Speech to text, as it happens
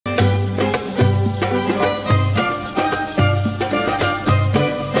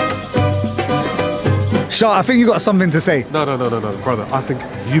Shah, I think you got something to say. No, brother. I think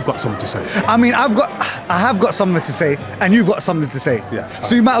you've got something to say. I mean, I have got something to say, and you've got something to say. Yeah.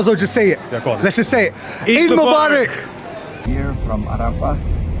 So you might as well just say it. Yeah, go on. Let's just say it. Eid Mubarak. Here from Arafah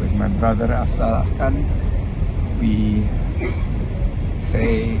with my brother al-Adha, we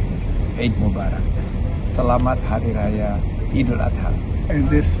say Eid Mubarak. Selamat Hari Raya al-Adha. In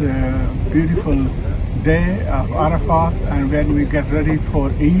this beautiful day of Arafah, and when we get ready for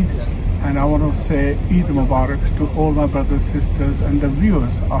Eid, and I want to say Eid Mubarak to all my brothers, sisters and the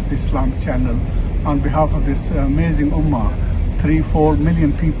viewers of Islam channel on behalf of this amazing Ummah, 3-4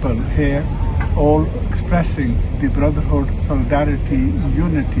 million people here, all expressing the brotherhood, solidarity,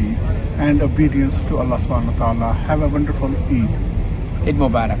 unity and obedience to Allah subhanahu wa ta'ala. Have a wonderful Eid. Eid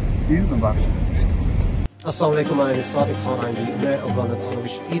Mubarak. Eid Mubarak. Assalamu alaikum, my name is Sadiq Khan. I'm the Mayor of London. I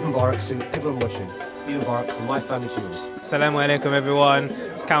wish Eid Mubarak to everyone watching. Eid Mubarak from my family to yours. Assalamu alaikum everyone.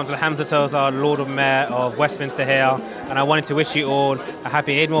 It's Councillor Hamza Tozar, Lord of Mayor of Westminster here, and I wanted to wish you all a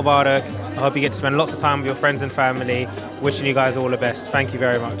happy Eid Mubarak. I hope you get to spend lots of time with your friends and family. Wishing you guys all the best. Thank you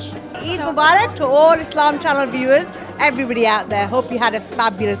very much. Eid Mubarak to all Islam channel viewers, everybody out there. Hope you had a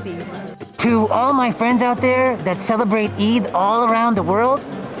fabulous Eid. To all my friends out there that celebrate Eid all around the world,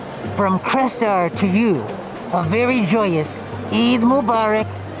 from Crestar to you, a very joyous Eid Mubarak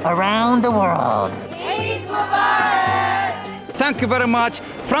around the world. Eid Mubarak! Thank you very much.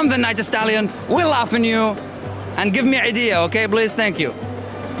 From the Night Stallion, we laugh on you and give me idea, okay, please? Thank you.